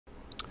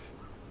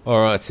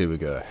Alright, here we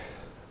go.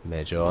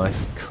 Medjay,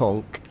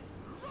 Conk.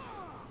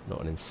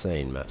 Not an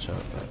insane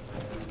matchup.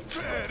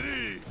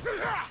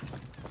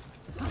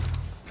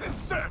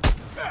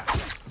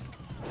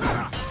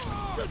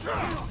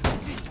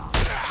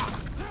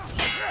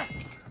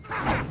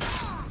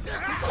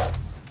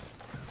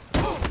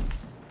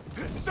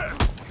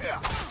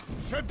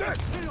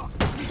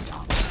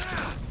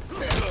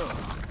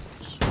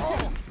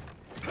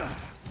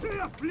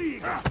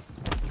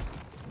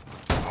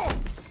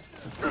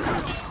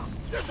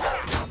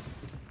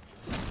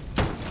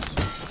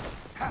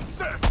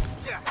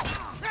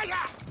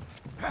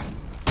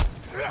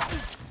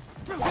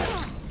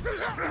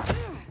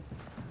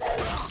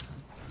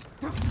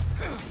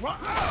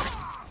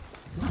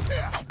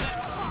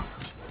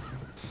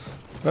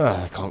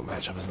 Ah, the Conk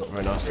matchup is not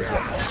very nice, is it?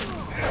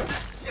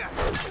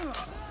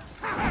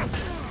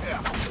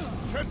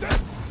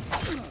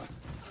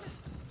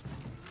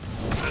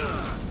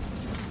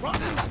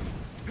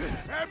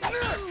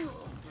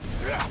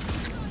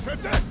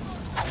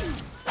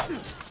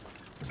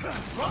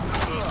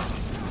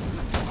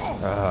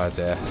 Oh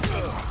dear.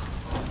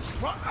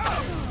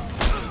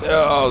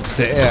 Oh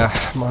dear,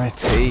 my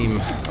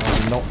team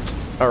are not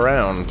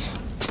around.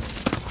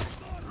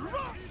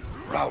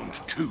 Round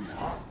 2.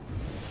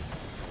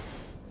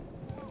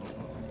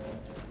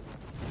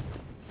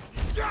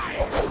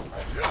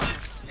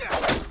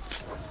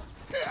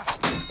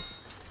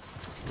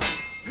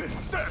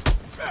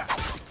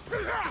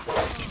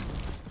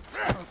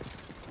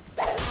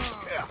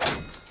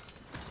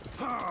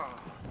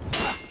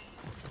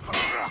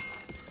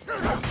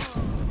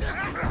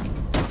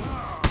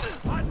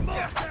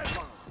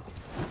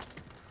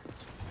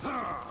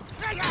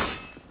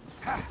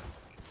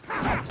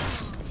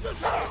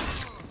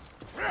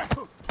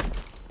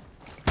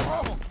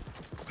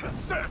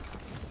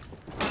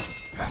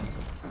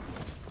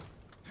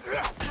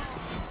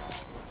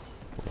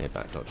 Yeah,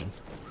 back dodging.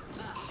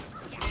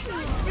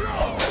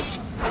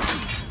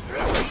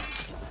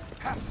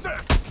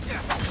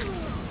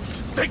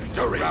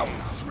 Victory!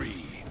 Round 3.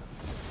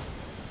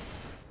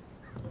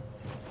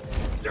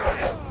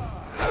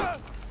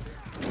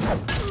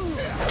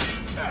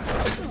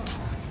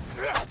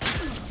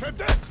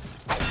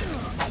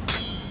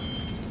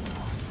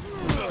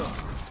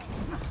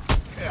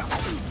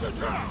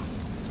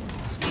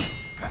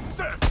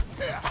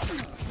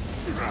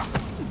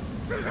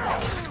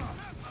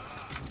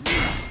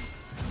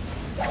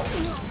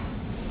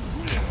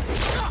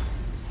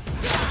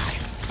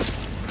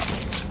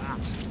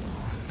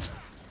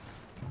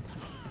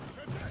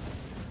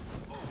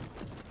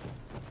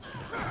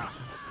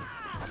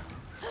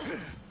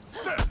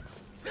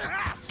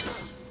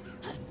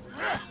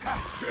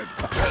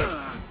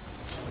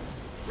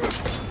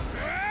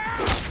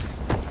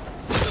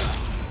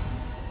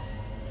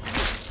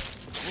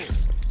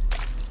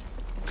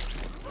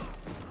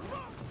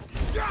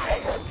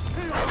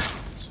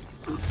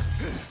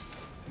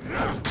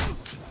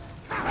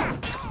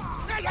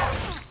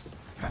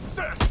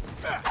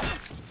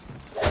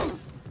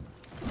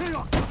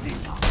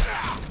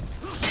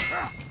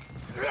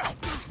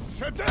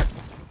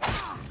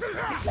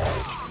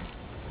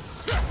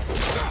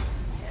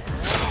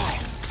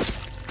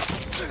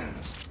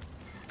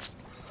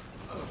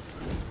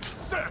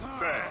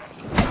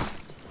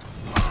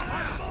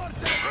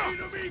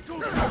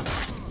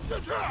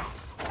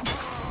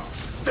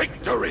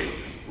 Victory!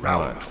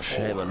 Round 4.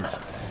 Shaman.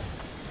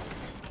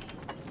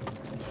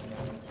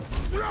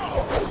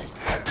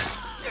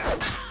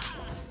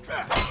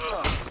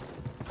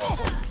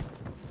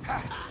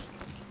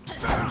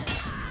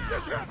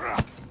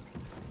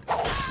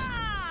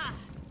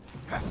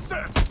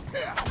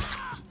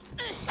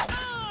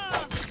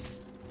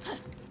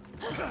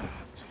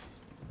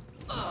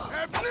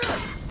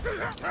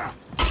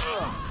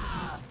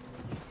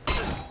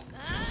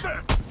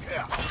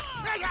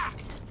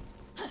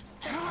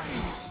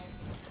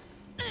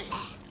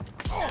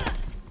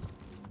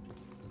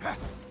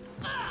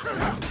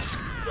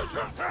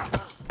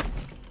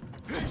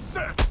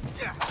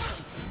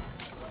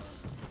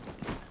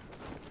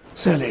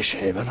 Silly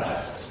shaman.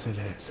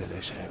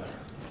 Silly shaman.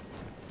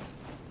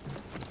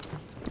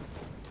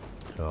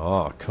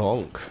 Oh,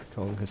 Conk.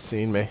 Conk has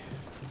seen me.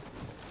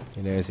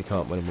 He knows he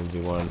can't win a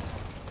 1v1.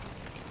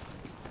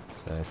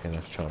 So he's going to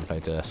have to try and play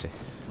dirty.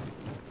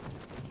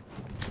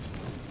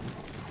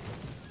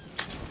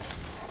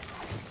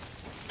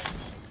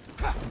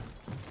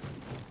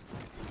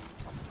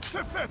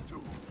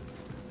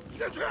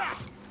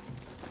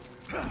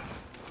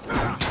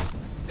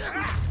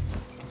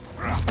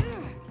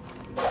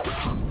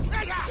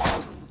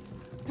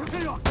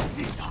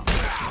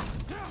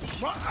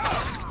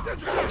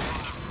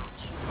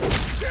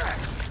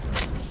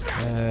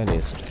 And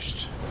he's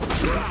finished.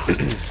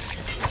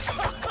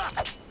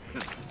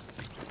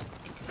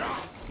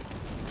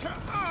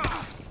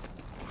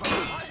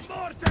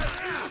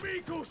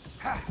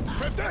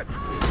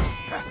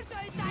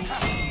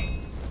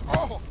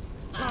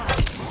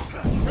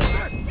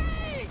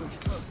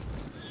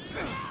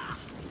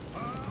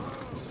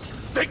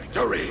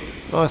 Victory!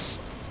 Nice.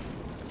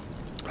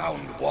 Round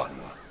 1.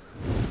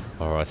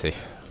 Alrighty,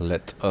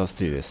 let us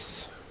do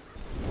this.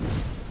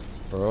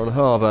 We're on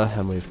harbour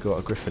and we've got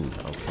a griffin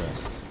out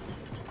first.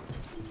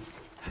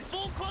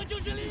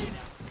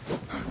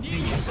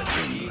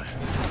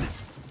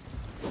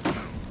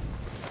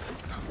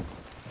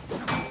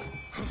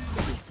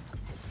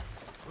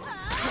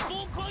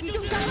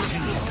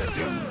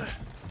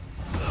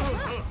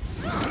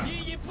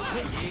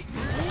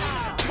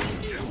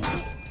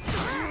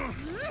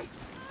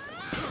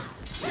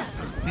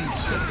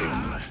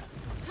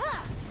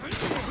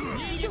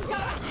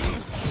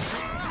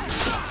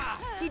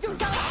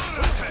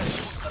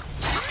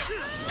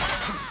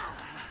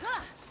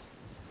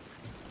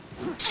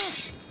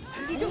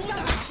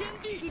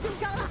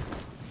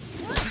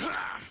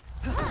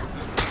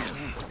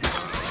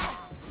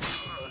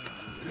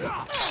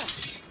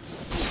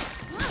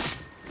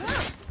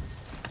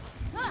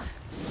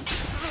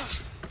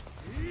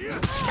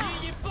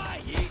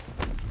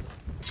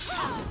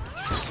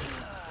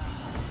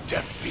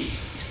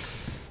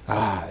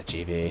 Ah,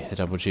 GB, the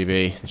double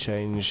GB, the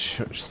change,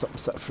 which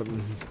stops that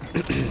from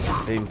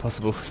being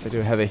possible if they do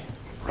a heavy.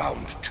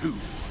 Round 2.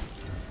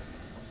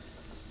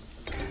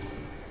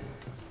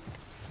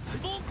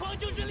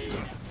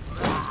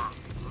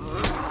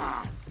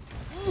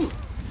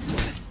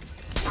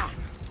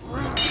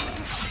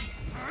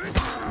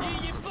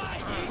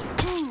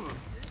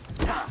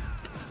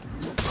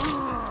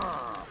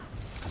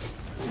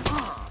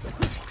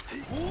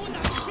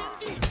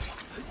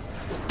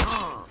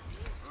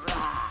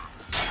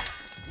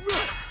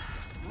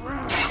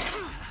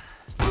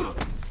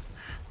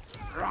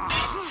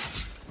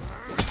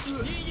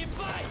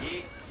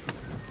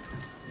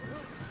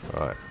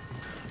 Right,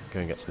 go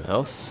and get some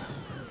health.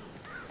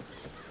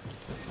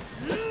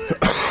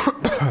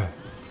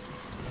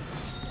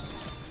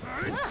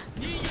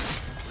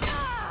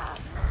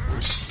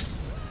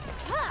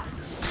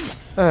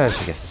 And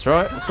she gets this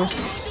right, of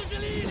course.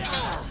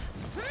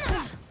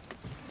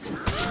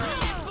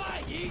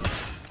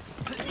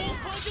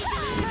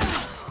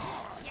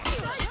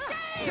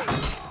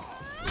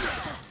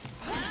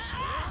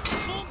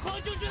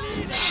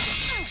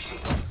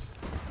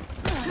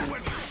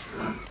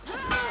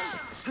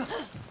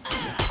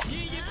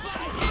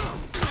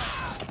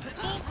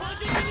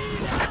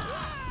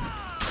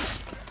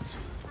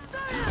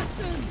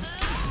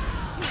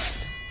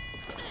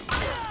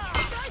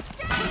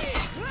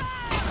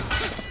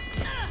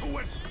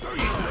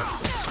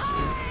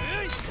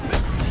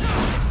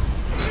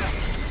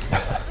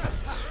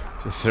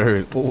 She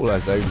threw all her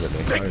zones at me.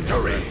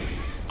 Victory!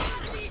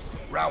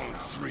 Round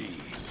 3.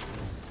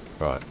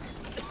 Right,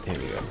 here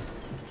we go.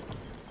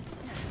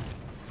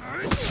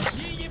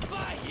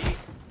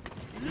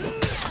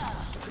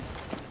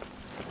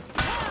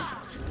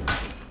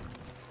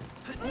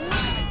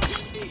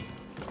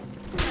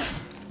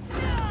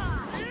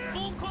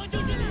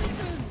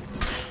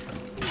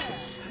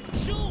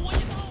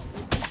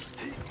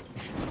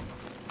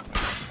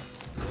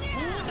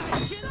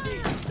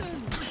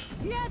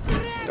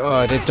 Oh,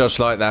 I did dodge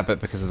like that, but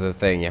because of the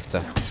thing, you have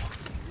to...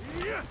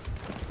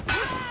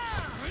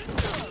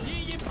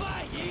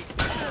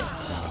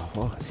 Oh,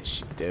 what is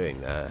she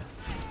doing there?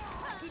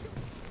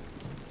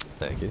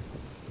 Thank you.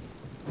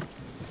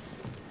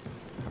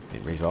 I've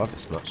been revived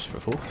this much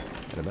before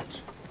in a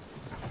match.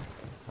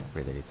 I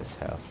really need this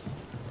health.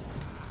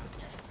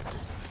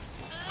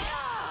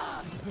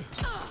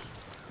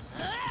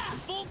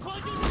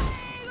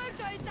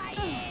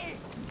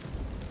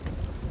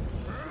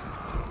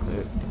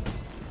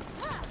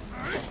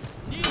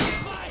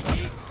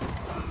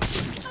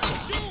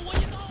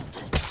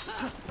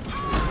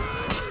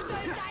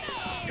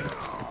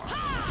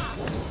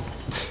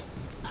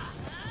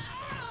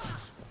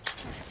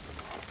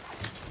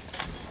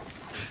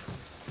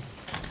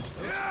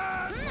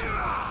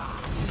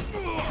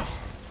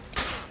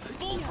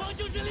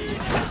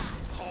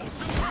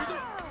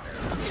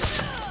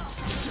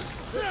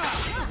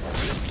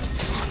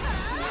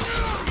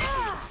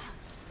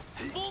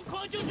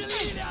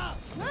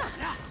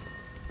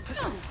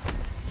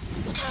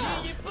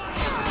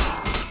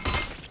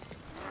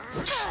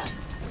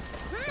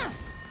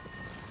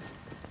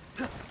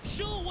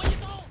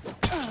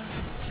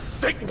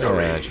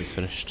 Victory! Yeah, she's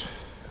finished.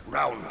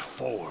 Round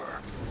 4.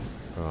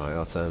 Right,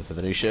 our turn for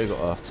the new show. Got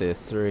our tier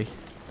 3.